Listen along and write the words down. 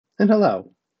And hello,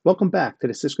 welcome back to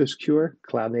the Cisco Secure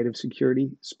Cloud Native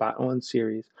Security Spot On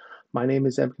series. My name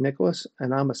is McNicholas,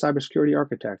 and I'm a cybersecurity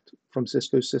architect from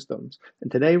Cisco Systems.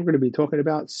 And today we're going to be talking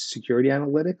about security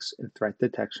analytics and threat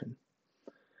detection.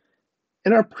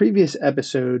 In our previous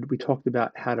episode, we talked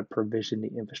about how to provision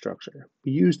the infrastructure.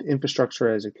 We used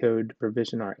infrastructure as a code to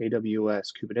provision our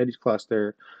AWS Kubernetes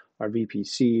cluster, our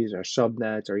VPCs, our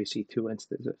subnets, our EC2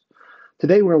 instances.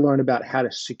 Today, we're going to learn about how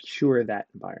to secure that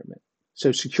environment.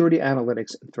 So security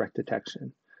analytics and threat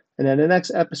detection. And then the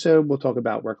next episode, we'll talk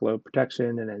about workload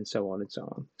protection and then so on and so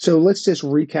on. So let's just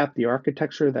recap the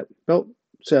architecture that we built.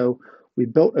 So we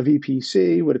built a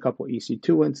VPC with a couple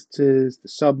EC2 instances, the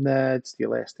subnets, the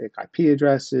elastic IP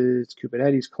addresses,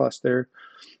 Kubernetes cluster,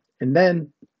 and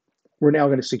then we're now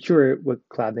going to secure it with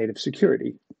cloud native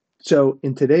security. So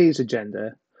in today's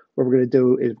agenda, what we're going to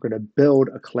do is we're going to build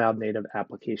a cloud native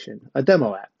application, a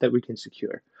demo app that we can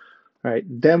secure. All right,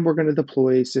 then we're going to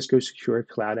deploy Cisco Secure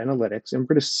Cloud Analytics, and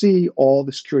we're going to see all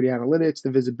the security analytics, the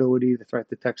visibility, the threat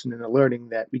detection, and alerting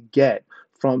that we get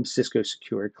from Cisco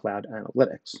Secure Cloud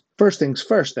Analytics. First things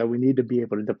first, though, we need to be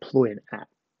able to deploy an app.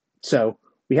 So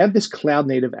we have this cloud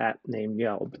native app named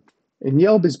Yelp. And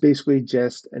Yelp is basically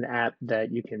just an app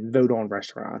that you can vote on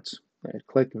restaurants. Right?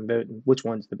 Click and vote which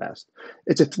one's the best.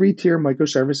 It's a 3-tier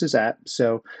microservices app.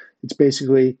 So it's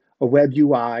basically a web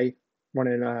UI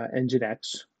running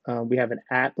Nginx. We have an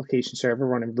application server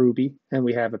running Ruby, and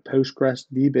we have a Postgres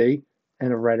DB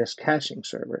and a Redis caching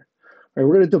server. Right,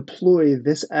 we're going to deploy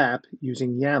this app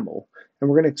using YAML, and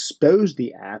we're going to expose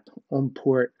the app on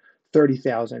port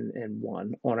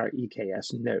 30,001 on our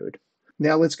EKS node.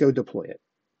 Now let's go deploy it.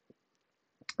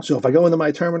 So if I go into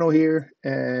my terminal here,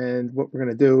 and what we're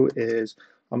going to do is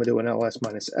I'm going to do an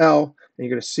ls-l, and you're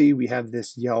going to see we have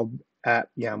this Yelp app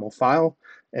YAML file,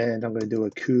 and I'm going to do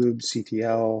a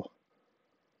kubectl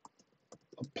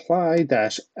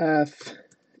apply-f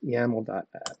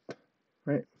yaml.app,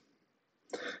 right?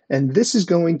 And this is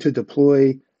going to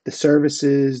deploy the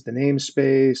services, the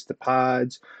namespace, the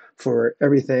pods for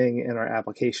everything in our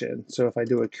application. So if I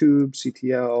do a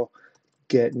kubectl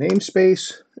get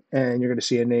namespace, and you're going to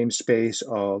see a namespace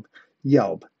of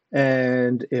Yelp.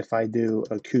 And if I do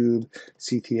a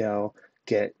kubectl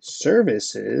get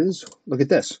services, look at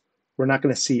this. We're not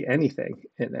going to see anything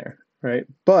in there, right?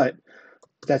 But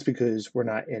that's because we're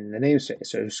not in the namespace.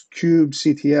 So it's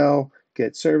kubectl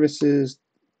get services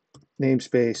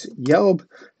namespace Yelp,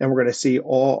 and we're going to see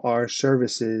all our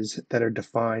services that are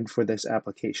defined for this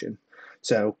application.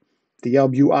 So the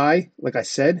Yelp UI, like I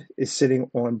said, is sitting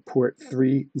on port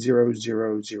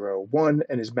 30001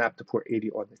 and is mapped to port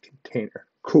 80 on the container.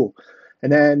 Cool.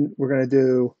 And then we're going to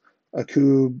do a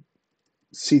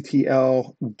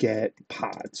kubectl get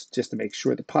pods just to make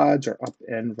sure the pods are up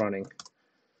and running.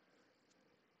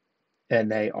 And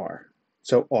they are.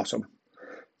 So awesome.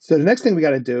 So the next thing we got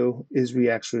to do is we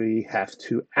actually have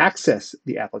to access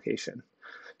the application.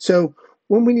 So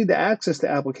when we need to access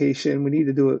the application, we need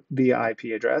to do it via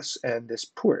IP address and this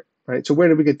port, right? So where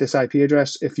did we get this IP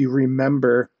address? If you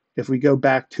remember, if we go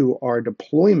back to our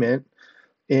deployment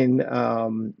in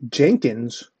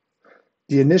Jenkins,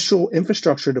 the initial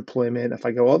infrastructure deployment, if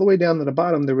I go all the way down to the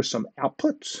bottom, there was some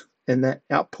outputs, and that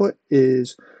output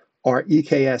is our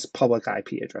EKS public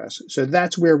IP address. So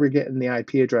that's where we're getting the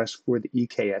IP address for the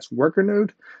EKS worker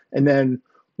node. And then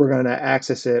we're going to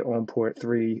access it on port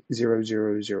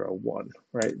 30001,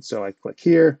 right? So I click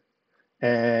here,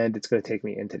 and it's going to take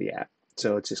me into the app.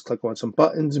 So let's just click on some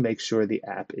buttons and make sure the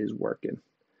app is working.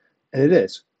 And it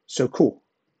is. So cool.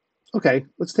 Okay,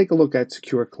 let's take a look at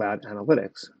Secure Cloud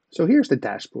Analytics. So here's the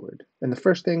dashboard. And the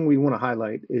first thing we want to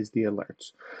highlight is the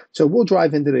alerts. So we'll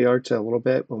drive into the alerts a little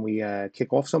bit when we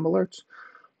kick off some alerts,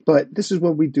 but this is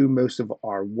where we do most of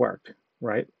our work,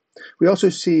 right? We also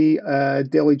see a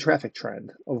daily traffic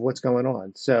trend of what's going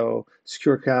on. So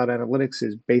Secure Cloud Analytics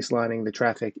is baselining the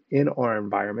traffic in our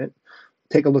environment.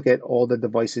 Take a look at all the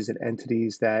devices and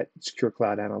entities that Secure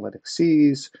Cloud Analytics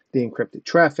sees, the encrypted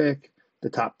traffic, the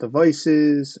top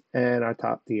devices, and our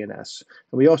top DNS.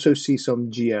 And we also see some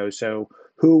geo, so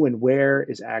who and where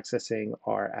is accessing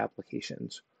our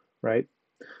applications, right?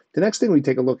 The next thing we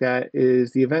take a look at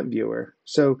is the event viewer.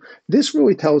 So this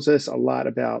really tells us a lot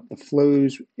about the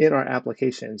flows in our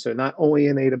application. So not only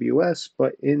in AWS,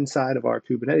 but inside of our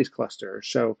Kubernetes cluster.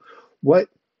 So what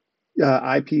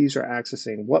IPs are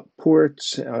accessing, what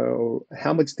ports,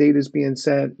 how much data is being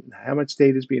sent, how much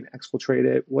data is being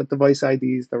exfiltrated, what device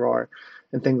IDs there are,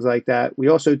 and things like that. We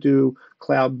also do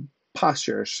cloud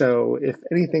posture. So if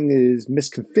anything is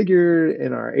misconfigured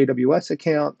in our AWS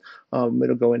account,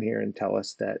 it'll go in here and tell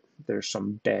us that there's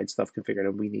some bad stuff configured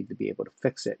and we need to be able to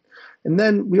fix it. And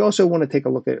then we also want to take a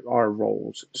look at our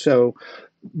roles. So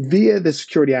via the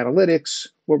security analytics,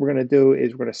 what we're going to do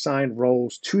is we're going to assign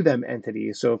roles to them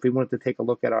entities. So if we want to take a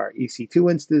look at our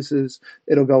EC2 instances,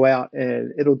 it'll go out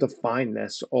and it'll define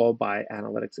this all by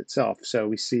analytics itself. So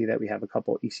we see that we have a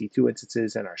couple EC2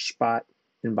 instances in our Spot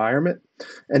environment.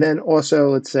 And then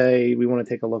also, let's say we want to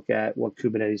take a look at what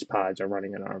Kubernetes pods are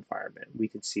running in our environment. We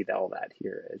can see all that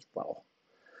here as well.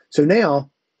 So now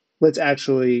let's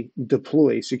actually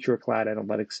deploy Secure Cloud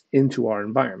Analytics into our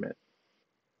environment.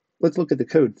 Let's look at the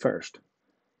code first.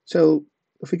 So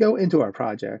if we go into our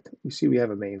project, we see we have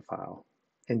a main file.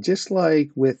 And just like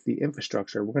with the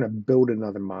infrastructure, we're going to build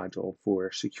another module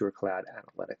for Secure Cloud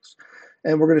Analytics.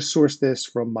 And we're going to source this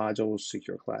from modules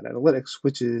Secure Cloud Analytics,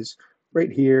 which is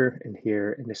right here and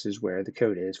here. And this is where the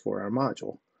code is for our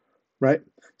module, right?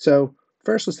 So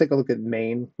first, let's take a look at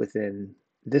main within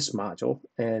this module.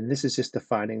 And this is just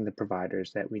defining the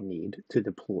providers that we need to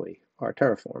deploy our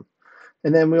Terraform.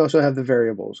 And then we also have the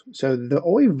variables. So the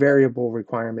only variable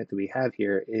requirement that we have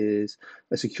here is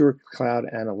a secure cloud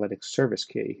analytics service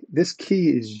key. This key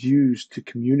is used to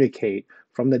communicate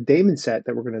from the daemon set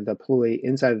that we're going to deploy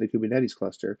inside of the Kubernetes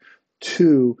cluster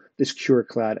to the secure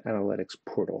cloud analytics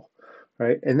portal,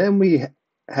 right? And then we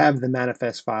have the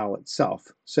manifest file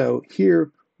itself. So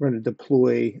here we're going to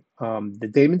deploy the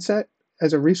daemon set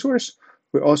as a resource.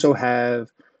 We also have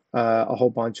a whole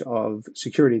bunch of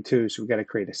security too. So we've got to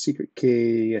create a secret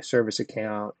key, a service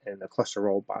account, and a cluster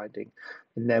role binding.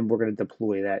 And then we're going to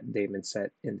deploy that daemon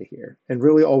set into here. And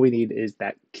really all we need is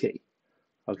that key,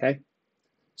 okay?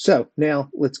 So now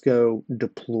let's go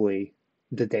deploy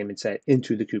the daemon set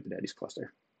into the Kubernetes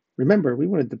cluster. Remember, we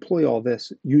want to deploy all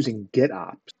this using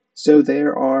GitOps. So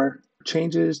there are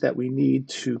changes that we need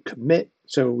to commit.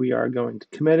 So we are going to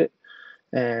commit it.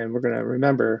 And we're going to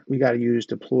remember, we got to use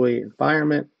deploy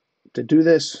environment to do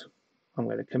this. I'm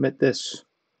going to commit this.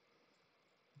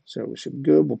 So we should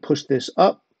be good. We'll push this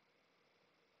up.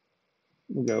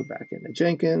 We'll go back into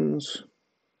Jenkins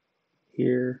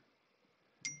here.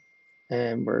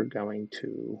 And we're going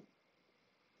to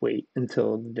wait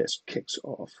until this kicks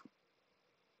off.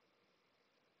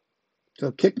 So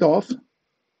it kicked off.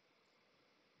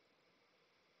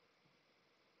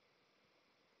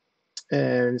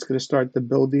 And it's going to start to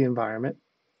build the environment.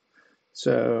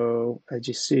 So as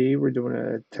you see, we're doing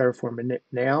a Terraform init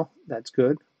now. That's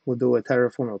good. We'll do a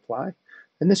Terraform apply.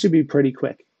 And this should be pretty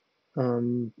quick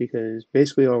because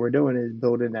basically all we're doing is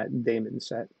building that daemon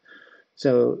set.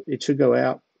 So it should go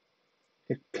out,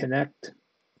 it connect,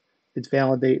 it's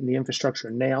validating the infrastructure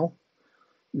now.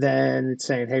 Then it's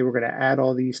saying, hey, we're going to add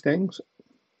all these things.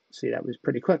 See, that was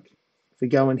pretty quick. If we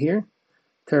go in here,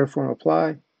 Terraform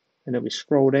apply, and then we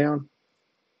scroll down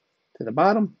to the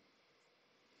bottom,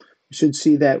 you should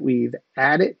see that we've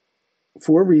added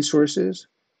 4 resources,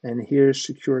 and here's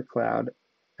Secure Cloud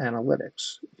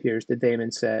Analytics. Here's the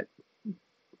daemon set.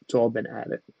 It's all been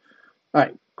added. All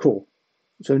right, cool.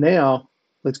 So now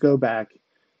let's go back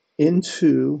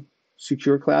into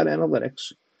Secure Cloud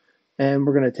Analytics, and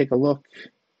we're going to take a look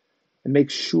and make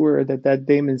sure that that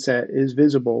daemon set is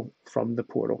visible from the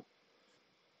portal.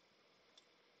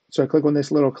 So I click on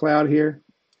this little cloud here.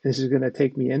 This is going to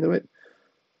take me into it.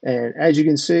 And as you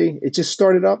can see, it just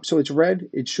started up, so it's red.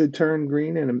 It should turn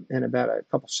green in about a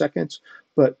couple seconds,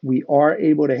 but we are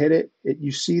able to hit it.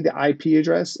 You see the IP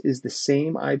address is the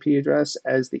same IP address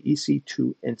as the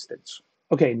EC2 instance.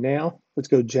 Okay, now let's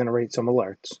go generate some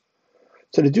alerts.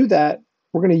 So to do that,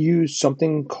 we're going to use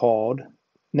something called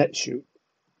NetShoot.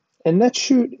 And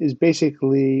NetShoot is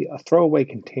basically a throwaway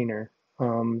container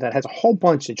that has a whole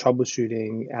bunch of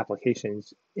troubleshooting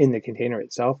applications in the container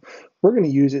itself. We're going to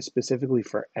use it specifically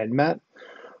for Nmat,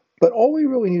 but all we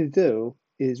really need to do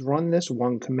is run this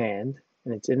one command,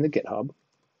 and it's in the GitHub,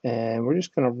 and we're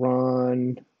just going to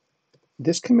run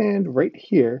this command right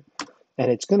here,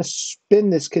 and it's going to spin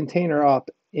this container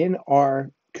up in our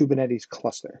Kubernetes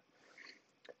cluster.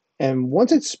 And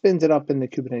once it spins it up in the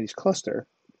Kubernetes cluster,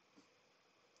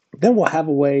 then we'll have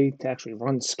a way to actually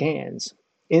run scans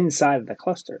inside of the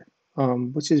cluster,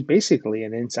 which is basically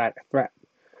an insider threat.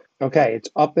 Okay, it's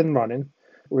up and running.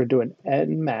 We're doing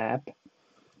nmap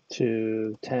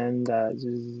to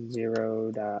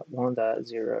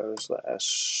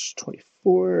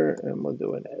 10.0.1.0/24, and we'll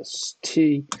do an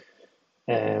st,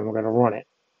 and we're going to run it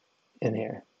in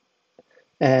here.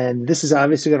 And this is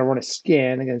obviously going to run a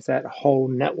scan against that whole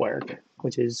network,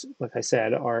 which is, like I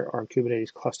said, our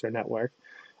Kubernetes cluster network.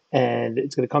 And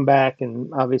it's going to come back,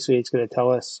 and obviously it's going to tell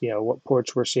us, what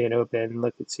ports we're seeing open.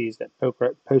 Look, it sees that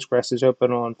Postgres is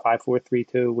open on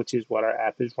 5432, which is what our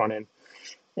app is running,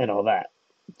 and all that.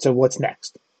 So what's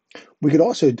next? We could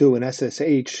also do an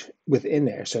SSH within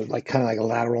there, so like kind of like a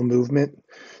lateral movement.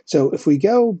 So if we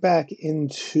go back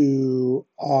into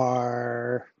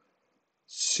our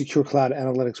Secure Cloud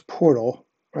Analytics portal,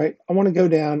 right? I want to go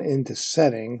down into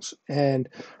settings, and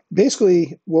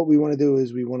basically what we want to do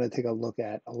is we want to take a look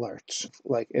at alerts,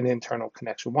 like an internal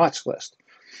connection watch list.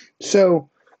 So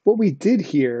what we did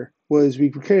here was we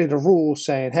created a rule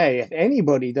saying, hey, if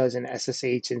anybody does an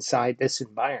SSH inside this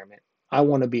environment, I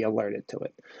want to be alerted to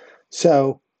it.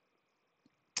 So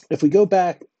if we go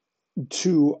back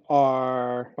to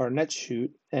our net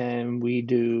shoot and we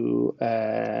do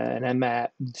an mmap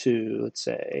to, let's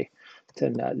say,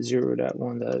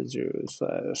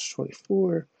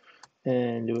 10.0.1.0/24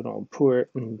 and do it on port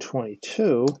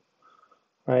 22,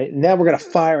 right? Now we're going to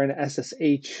fire an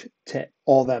SSH to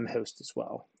all them hosts as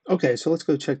well. Okay, so let's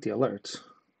go check the alerts.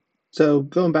 So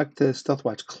going back to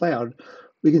StealthWatch Cloud,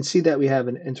 we can see that we have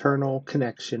an internal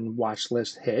connection watch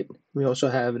list hit. We also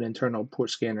have an internal port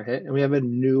scanner hit, and we have a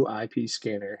new IP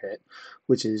scanner hit,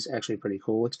 which is actually pretty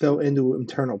cool. Let's go into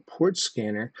internal port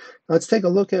scanner. Now let's take a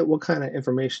look at what kind of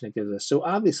information it gives us. So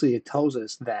obviously it tells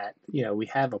us that we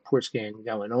have a port scan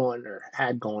going on or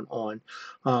had going on.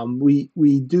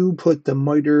 We do put the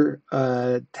MITRE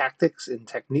tactics and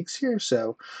techniques here,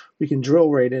 so we can drill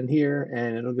right in here,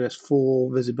 and it'll give us full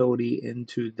visibility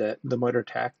into the MITRE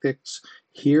tactics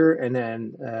here, and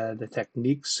then the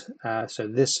techniques. So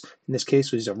this, in this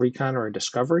case, was a recon or a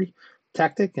discovery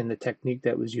tactic, and the technique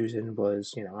that was using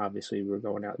was, obviously we were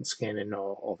going out and scanning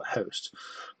all the hosts.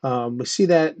 We see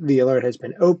that the alert has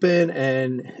been open,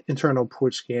 and internal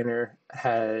port scanner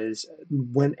has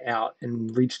went out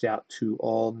and reached out to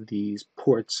all these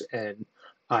ports and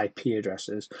IP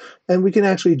addresses. And we can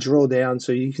actually drill down,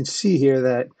 so you can see here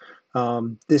that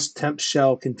this temp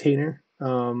shell container,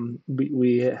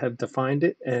 we have defined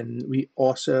it, and we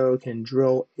also can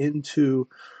drill into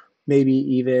maybe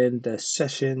even the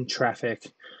session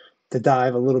traffic to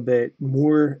dive a little bit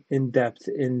more in depth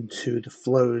into the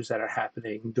flows that are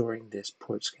happening during this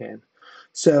port scan.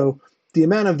 So the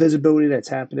amount of visibility that's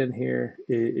happening here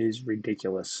is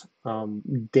ridiculous,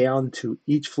 down to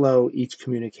each flow, each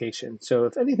communication. So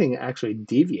if anything actually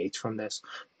deviates from this,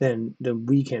 then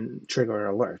we can trigger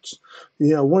alerts.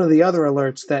 One of the other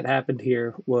alerts that happened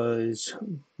here was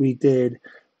we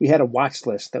had a watch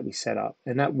list that we set up,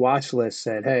 and that watch list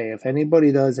said, hey, if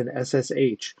anybody does an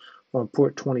SSH on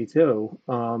port 22,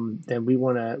 then we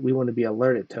want to be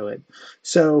alerted to it.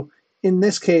 So in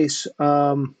this case,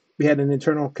 we had an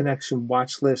internal connection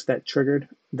watch list that triggered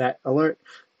that alert,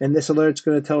 and this alert is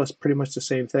going to tell us pretty much the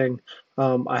same thing.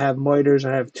 I have MITREs.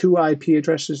 I have 2 IP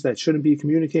addresses that shouldn't be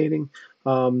communicating.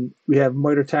 We have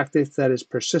MITRE tactics that is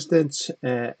persistence,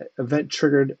 event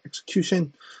triggered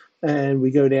execution. And we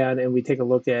go down and we take a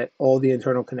look at all the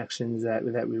internal connections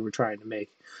that we were trying to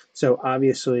make. So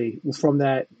obviously from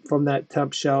that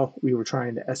temp shell, we were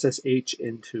trying to SSH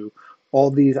into all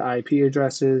these IP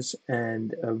addresses,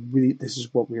 and this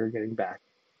is what we were getting back.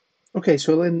 Okay,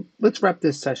 so then let's wrap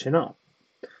this session up.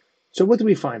 So what did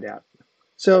we find out?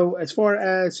 So as far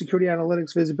as security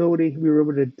analytics visibility, we were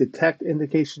able to detect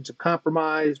indications of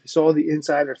compromise. We saw the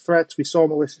insider threats. We saw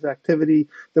malicious activity.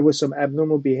 There was some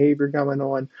abnormal behavior going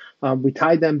on. We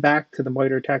tied them back to the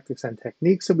MITRE tactics and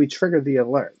techniques, and we triggered the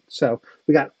alert. So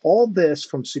we got all this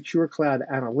from Secure Cloud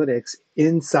Analytics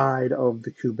inside of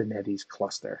the Kubernetes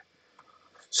cluster.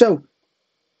 So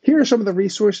here are some of the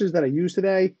resources that I used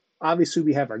today. Obviously,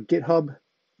 we have our GitHub.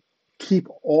 Keep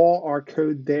all our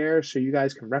code there so you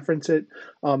guys can reference it.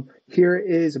 Here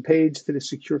is a page to the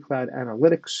Secure Cloud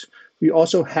Analytics. We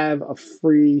also have a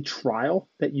free trial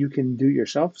that you can do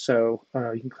yourself. So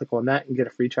you can click on that and get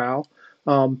a free trial.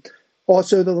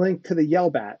 Also, the link to the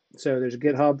Yelp app. So there's a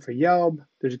GitHub for Yelp,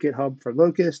 there's a GitHub for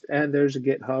Locust, and there's a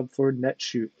GitHub for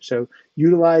NetShoot. So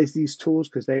utilize these tools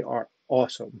because they are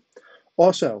awesome.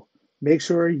 Also, make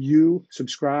sure you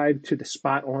subscribe to the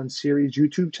Spot On Series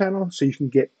YouTube channel so you can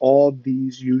get all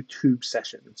these YouTube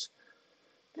sessions.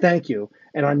 Thank you.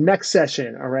 And our next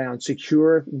session around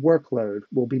secure workload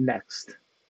will be next.